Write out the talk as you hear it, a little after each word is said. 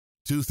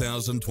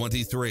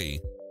2023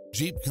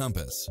 Jeep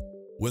Compass.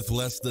 With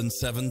less than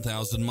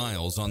 7,000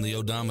 miles on the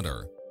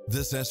odometer,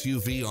 this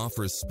SUV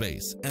offers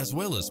space as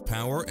well as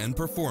power and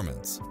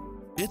performance.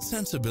 Its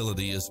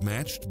sensibility is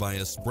matched by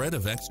a spread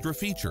of extra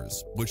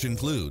features, which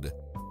include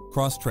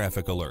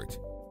cross-traffic alert,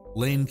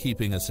 lane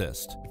keeping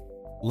assist,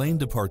 lane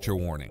departure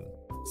warning,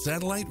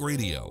 satellite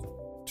radio,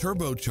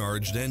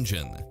 turbocharged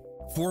engine,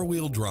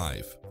 four-wheel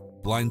drive,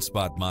 blind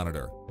spot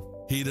monitor,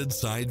 heated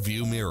side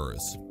view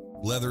mirrors,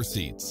 leather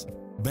seats,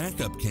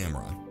 backup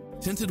camera,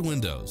 tinted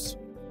windows,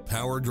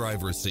 power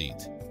driver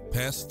seat,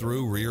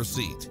 pass-through rear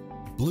seat,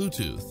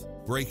 Bluetooth,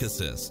 brake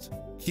assist,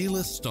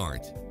 keyless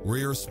start,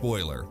 rear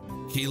spoiler,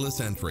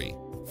 keyless entry,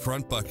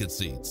 front bucket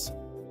seats,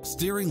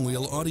 steering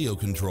wheel audio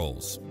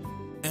controls.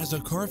 As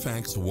a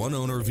Carfax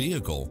one-owner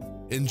vehicle,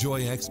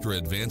 enjoy extra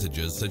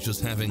advantages such as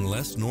having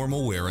less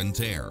normal wear and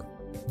tear.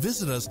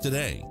 Visit us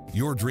today.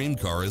 Your dream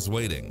car is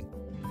waiting.